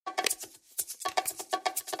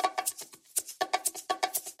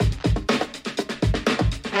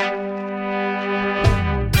Hi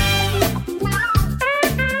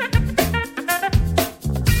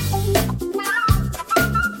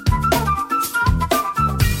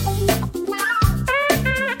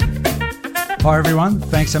everyone,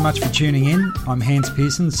 thanks so much for tuning in. I'm Hans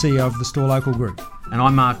Pearson, CEO of the StoreLocal Group. And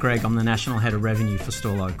I'm Mark Gregg, I'm the National Head of Revenue for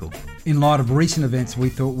StoreLocal. In light of recent events, we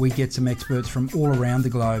thought we'd get some experts from all around the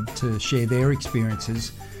globe to share their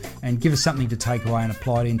experiences and give us something to take away and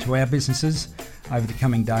apply it into our businesses over the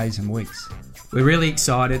coming days and weeks. We're really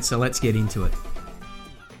excited, so let's get into it.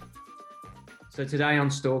 So today on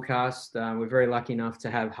Storecast, we're very lucky enough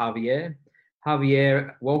to have Javier.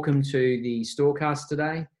 Javier, welcome to the Storecast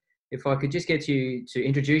today. If I could just get you to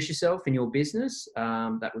introduce yourself and your business,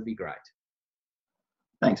 that would be great.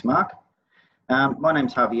 Thanks, Mark. My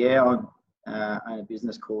name's Javier. I own a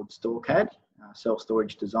business called StoreCAD,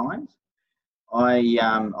 Self-Storage Designs.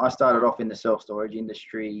 I started off in the self-storage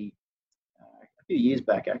industry a few years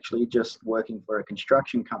back, actually, just working for a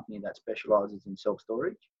construction company that specialises in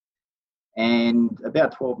self-storage. And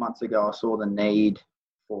about 12 months ago, I saw the need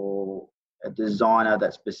for a designer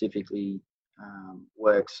that specifically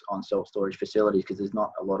works on self-storage facilities because there's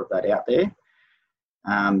not a lot of that out there.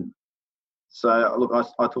 So look,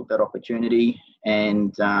 I took that opportunity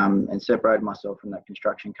and separated myself from that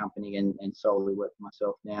construction company and solely work for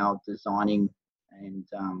myself now, designing and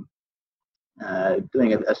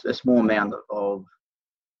doing a small amount of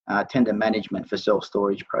tender management for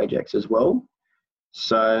self-storage projects as well.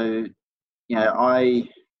 So, you know,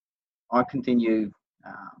 I continue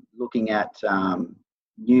looking at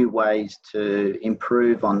new ways to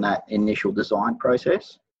improve on that initial design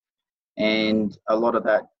process, and a lot of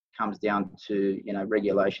that comes down to, you know,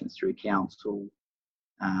 regulations through council,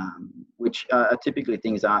 which are typically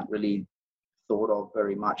things aren't really thought of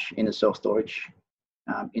very much in the self-storage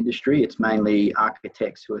industry. It's mainly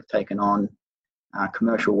architects who have taken on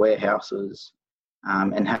commercial warehouses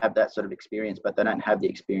and have that sort of experience, but they don't have the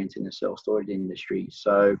experience in the self-storage industry.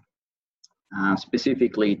 So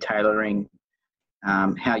specifically tailoring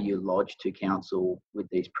how you lodge to council with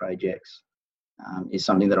these projects is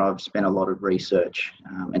something that I've spent a lot of research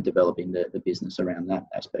and developing the business around that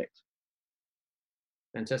aspect.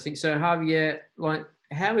 Fantastic. So Javier,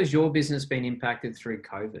 how has your business been impacted through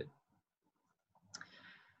COVID?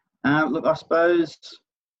 Look, I suppose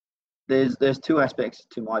there's two aspects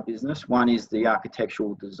to my business. One is the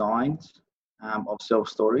architectural designs of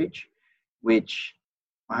self-storage, which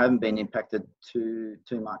I haven't been impacted too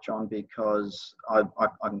much on because I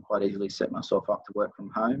can quite easily set myself up to work from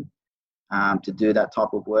home to do that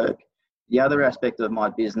type of work. The other aspect of my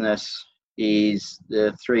business is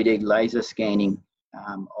the 3D laser scanning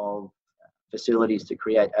of facilities to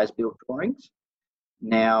create as-built drawings.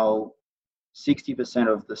 Now, 60%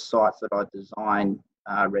 of the sites that I design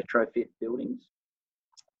are retrofit buildings,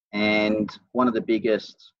 and one of the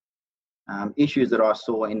biggest issues that I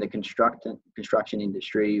saw in the construction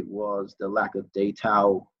industry was the lack of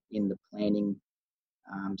detail in the planning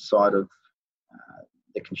side of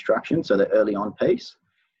the construction, so the early on piece.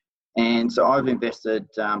 And so I've invested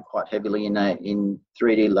quite heavily in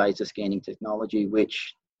 3D laser scanning technology,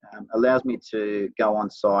 which allows me to go on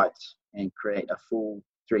site and create a full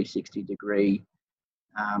 360-degree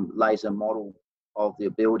laser model of the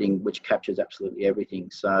building, which captures absolutely everything.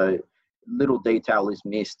 So little detail is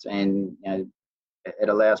missed, and you know, it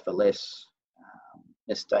allows for less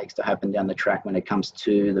mistakes to happen down the track when it comes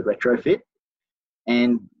to the retrofit.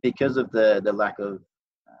 And because of the lack of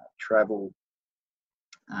travel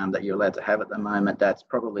that you're allowed to have at the moment, that's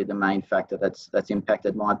probably the main factor that's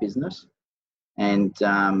impacted my business. And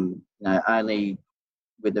you know, only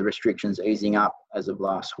with the restrictions easing up as of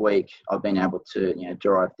last week, I've been able to, you know,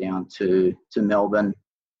 drive down to Melbourne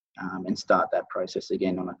and start that process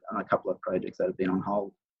again on a couple of projects that have been on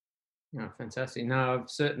hold. Oh, fantastic. No, I've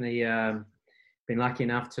certainly been lucky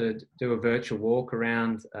enough to do a virtual walk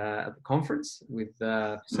around at the conference with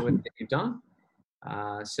facility that you've done.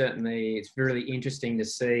 Certainly, it's really interesting to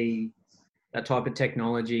see that type of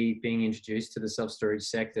technology being introduced to the self-storage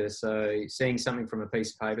sector. So seeing something from a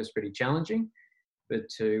piece of paper is pretty challenging, but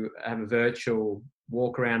to have a virtual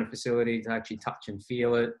walk around a facility to actually touch and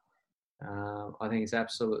feel it, I think it's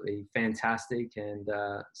absolutely fantastic and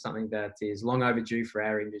something that is long overdue for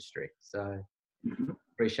our industry. So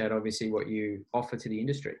appreciate obviously what you offer to the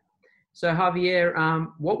industry. So Javier,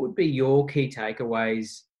 what would be your key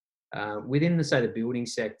takeaways within the building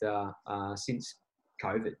sector since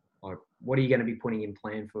COVID? Or what are you going to be putting in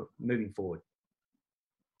plan for moving forward?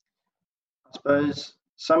 I suppose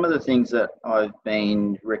some of the things that I've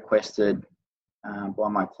been requested by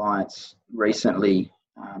my clients recently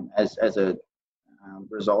as a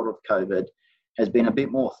result of COVID has been a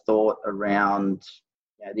bit more thought around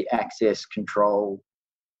the access control,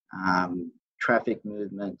 traffic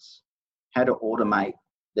movements, how to automate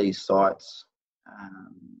these sites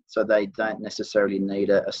so they don't necessarily need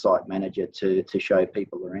a site manager to show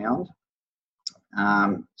people around.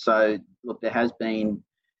 So look, there has been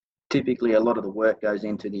typically a lot of the work goes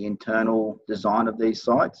into the internal design of these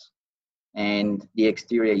sites, and the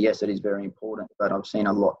exterior, yes, it is very important, but I've seen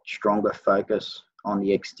a lot stronger focus on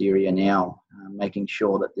the exterior now, making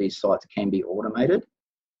sure that these sites can be automated.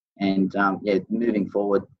 And moving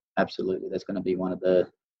forward, absolutely, that's going to be one of the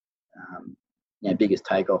biggest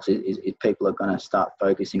takeoffs is people are going to start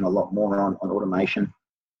focusing a lot more on automation.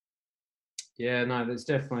 Yeah, no, there's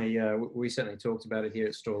definitely, we certainly talked about it here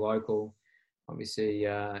at StoreLocal. Obviously,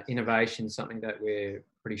 innovation is something that we're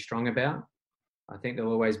pretty strong about. I think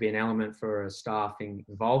there'll always be an element for a staffing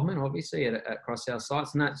involvement, obviously, across our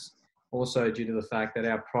sites. And that's also due to the fact that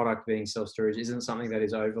our product being self-storage isn't something that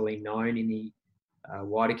is overly known in the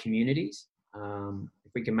wider communities.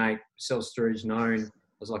 If we can make self-storage known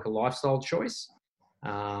as like a lifestyle choice,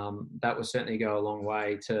 that will certainly go a long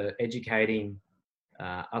way to educating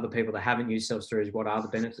other people that haven't used self-storage what are the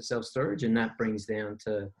benefits of self-storage, and that brings down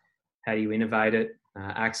to how do you innovate it,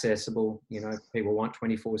 accessible. People want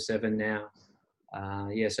 24/7 now.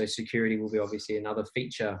 So security will be obviously another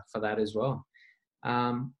feature for that as well.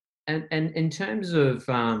 And in terms of,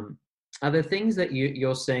 are there things that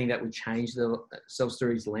you're seeing that would change the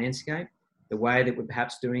self-storage landscape, the way that we're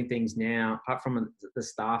perhaps doing things now, apart from the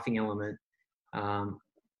staffing element?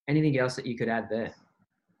 Anything else that you could add there?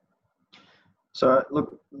 So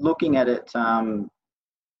looking at it,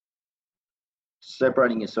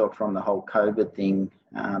 separating yourself from the whole COVID thing,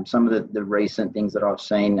 some of the recent things that I've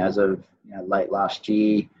seen as of late last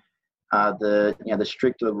year are the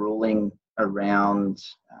stricter ruling around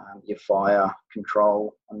your fire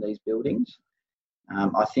control on these buildings.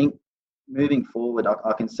 I think moving forward,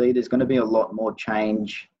 I can see there's going to be a lot more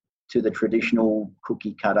change to the traditional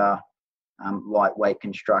cookie cutter, lightweight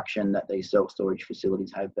construction that these self-storage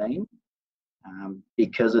facilities have been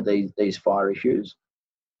because of these fire issues.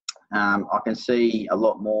 I can see a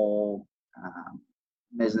lot more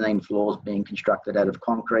mezzanine floors being constructed out of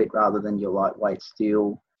concrete rather than your lightweight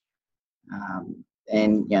steel,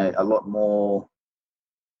 and a lot more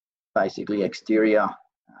basically exterior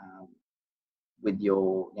with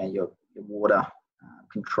your water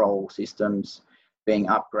control systems being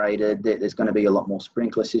upgraded. There's going to be a lot more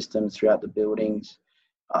sprinkler systems throughout the buildings.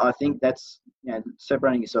 I think that's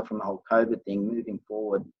separating yourself from the whole COVID thing. Moving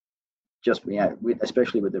forward, just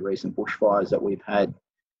especially with the recent bushfires that we've had,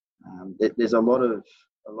 there's a lot of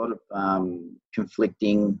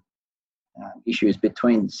conflicting issues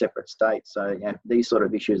between separate states. So these sort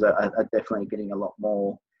of issues are definitely getting a lot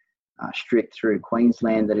more strict through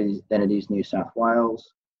Queensland than it is New South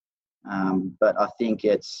Wales. But I think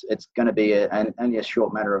it's going to be only a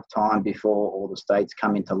short matter of time before all the states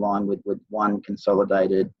come into line with one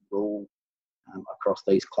consolidated rule across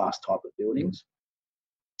these class type of buildings.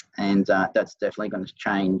 And that's definitely going to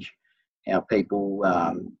change how people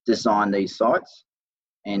design these sites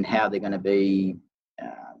and how they're going to be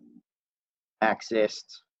accessed,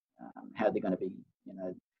 how they're going to be,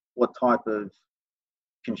 what type of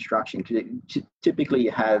construction. Typically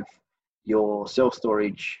you have your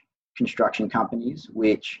self-storage construction companies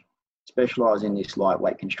which specialise in this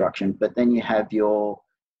lightweight construction, but then you have your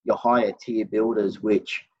higher tier builders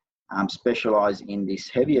which specialise in this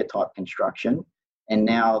heavier type construction. And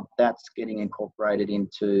now that's getting incorporated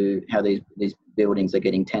into how these buildings are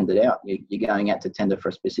getting tendered out. You're going out to tender for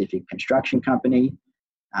a specific construction company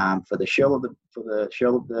for the shell of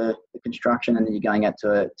the construction, and then you're going out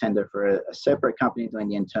to tender for a separate company doing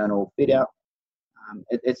the internal fit out.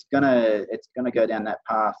 It's gonna go down that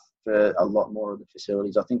path for a lot more of the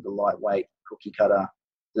facilities. I think the lightweight cookie cutter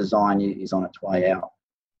design is on its way out.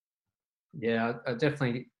 Yeah, I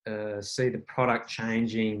definitely see the product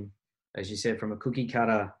changing, as you said, from a cookie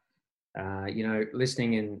cutter,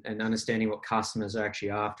 listening and understanding what customers are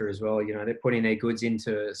actually after as well. They're putting their goods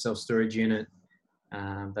into a self-storage unit.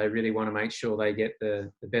 They really want to make sure they get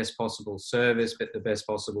the best possible service, but the best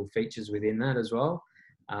possible features within that as well.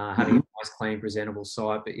 Having a nice, clean, presentable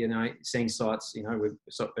site. But, seeing sites, we're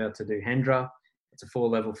about to do Hendra. It's a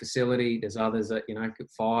 4-level facility. There's others that,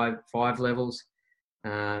 five levels.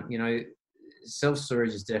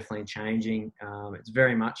 Self-storage is definitely changing. It's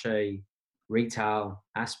very much a retail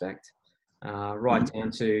aspect, right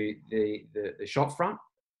down to the shop front.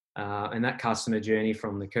 And that customer journey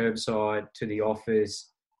from the curbside to the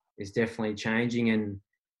office is definitely changing, and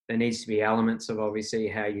there needs to be elements of obviously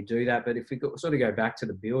how you do that. But if we sort of go back to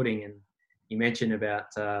the building and, you mentioned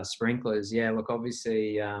about sprinklers. Yeah, look,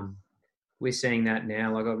 obviously we're seeing that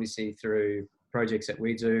now. Like obviously through projects that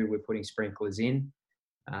we do, we're putting sprinklers in.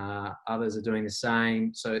 Others are doing the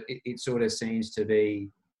same. So it sort of seems to be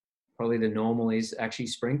probably the normal is actually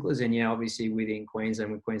sprinklers. And yeah, obviously within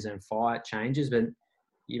Queensland, with Queensland Fire, it changes. But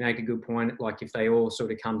you make a good point. Like if they all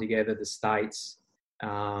sort of come together, the states,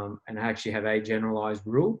 and actually have a generalised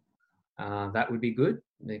rule, that would be good,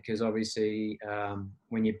 because obviously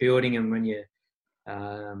when you're building and when you're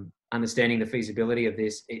understanding the feasibility of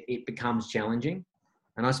this, it becomes challenging.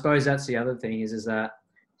 And I suppose that's the other thing is that,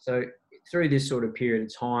 so through this sort of period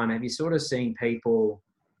of time, have you sort of seen people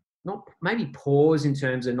not maybe pause in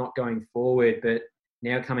terms of not going forward, but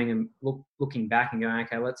now coming and looking back and going,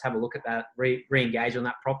 okay, let's have a look at that, re-engage on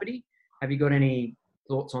that property? Have you got any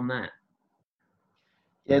thoughts on that?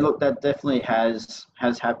 Yeah, look, that definitely has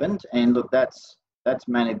happened, and look, that's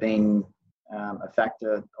mainly been a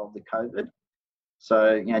factor of the COVID.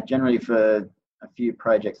 So, you know, generally for a few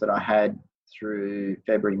projects that I had through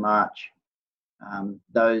February, March,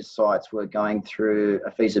 those sites were going through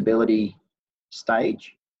a feasibility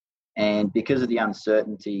stage, and because of the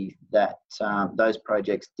uncertainty that those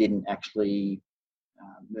projects didn't actually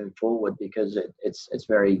move forward, because it's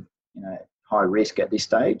very, you know, high risk at this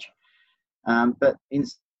stage. But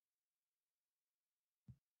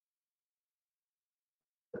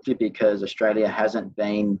because Australia hasn't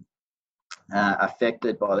been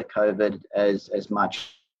affected by the COVID as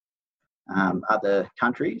much other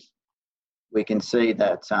countries, we can see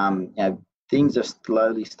that you know, things are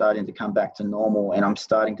slowly starting to come back to normal, and I'm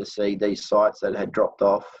starting to see these sites that had dropped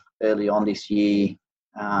off early on this year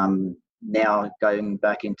now going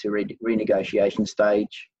back into renegotiation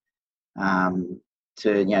stage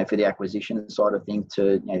to, you know, for the acquisition side of things,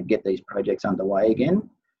 to, you know, get these projects underway again.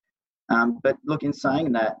 But look, in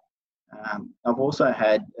saying that, I've also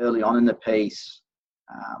had early on in the piece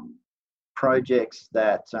projects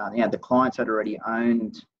that you know, the clients had already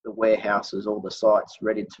owned the warehouses or the sites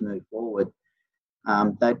ready to move forward.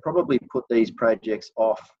 They'd probably put these projects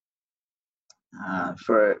off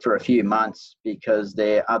for a few months because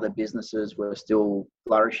their other businesses were still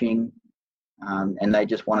flourishing, and they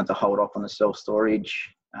just wanted to hold off on the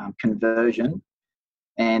self-storage conversion.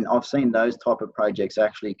 And I've seen those type of projects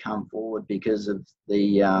actually come forward because of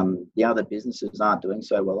the other businesses aren't doing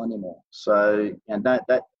so well anymore. So, and that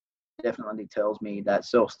definitely tells me that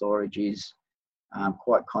self-storage is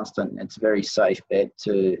quite constant. It's a very safe bet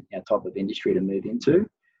to, you know, type of industry to move into.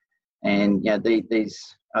 And, you know,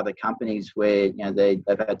 these other companies where, you know, they've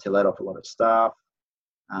had to let off a lot of staff,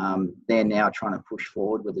 they're now trying to push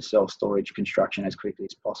forward with the self-storage construction as quickly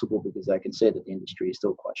as possible because they can see that the industry is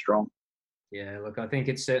still quite strong. Yeah, look, I think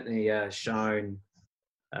it's certainly shown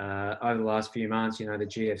over the last few months, you know, the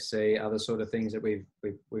GFC, other sort of things that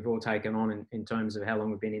we've all taken on in terms of how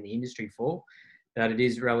long we've been in the industry for, that it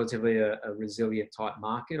is relatively a resilient type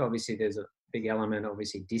market. Obviously, there's a big element,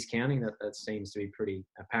 obviously, discounting that seems to be pretty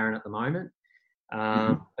apparent at the moment.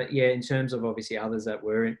 But yeah, in terms of obviously others that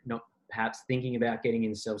were not perhaps thinking about getting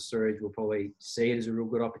in self-storage, will probably see it as a real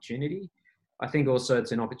good opportunity. I think also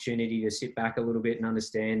it's an opportunity to sit back a little bit and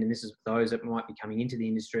understand, and this is those that might be coming into the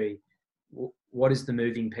industry, what is the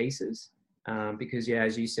moving pieces? Because yeah,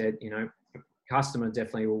 as you said, you know, customer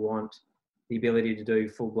definitely will want the ability to do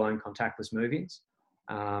full-blown contactless move-ins.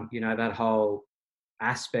 You know, that whole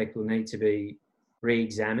aspect will need to be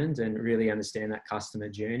re-examined and really understand that customer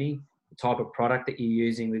journey, the type of product that you're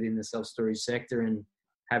using within the self-storage sector, and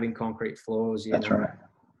having concrete floors, you know, right,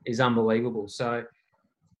 is unbelievable. So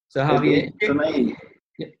Javier, for me,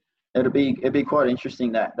 it'd be quite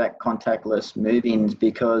interesting that contactless move-ins,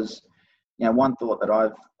 because, you know, one thought that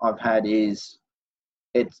I've had is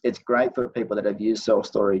it's great for people that have used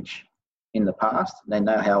self-storage in the past. They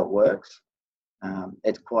know how it works.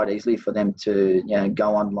 It's quite easy for them to, you know,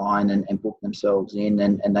 go online and book themselves in,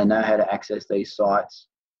 and they know how to access these sites.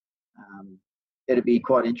 It'd be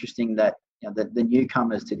quite interesting that, you know, the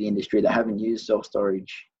newcomers to the industry that haven't used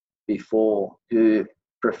self-storage before, who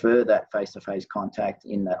prefer that face-to-face contact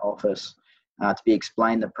in that office, to be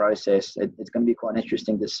explained the process. It's going to be quite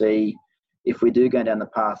interesting to see if we do go down the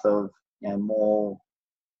path of, you know, more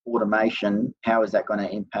automation, how is that going to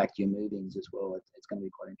impact your move-ins as well? It's going to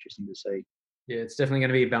be quite interesting to see. Yeah, it's definitely going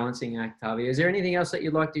to be a balancing act, Javier. Is there anything else that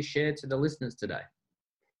you'd like to share to the listeners today?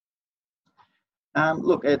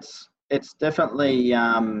 Look, it's definitely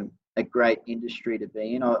a great industry to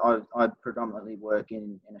be in. I predominantly work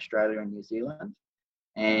in Australia and New Zealand,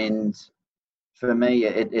 and for me,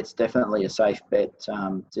 it's definitely a safe bet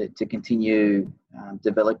to continue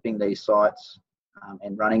developing these sites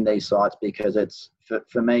and running these sites, because it's,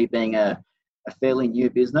 for me, being a a fairly new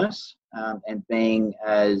business, and being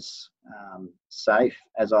as safe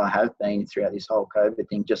as I have been throughout this whole COVID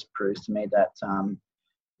thing just proves to me that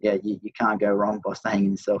you can't go wrong by staying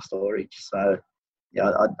in self-storage. So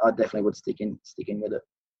yeah, I definitely would stick in with it.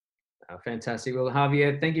 Oh, fantastic. Well,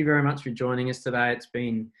 Javier, thank you very much for joining us today. It's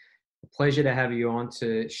been a pleasure to have you on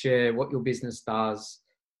to share what your business does,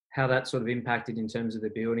 how that sort of impacted in terms of the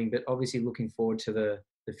building, but obviously looking forward to the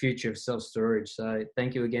future of self-storage. So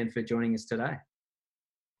thank you again for joining us today.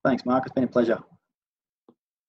 Thanks, Mark. It's been a pleasure.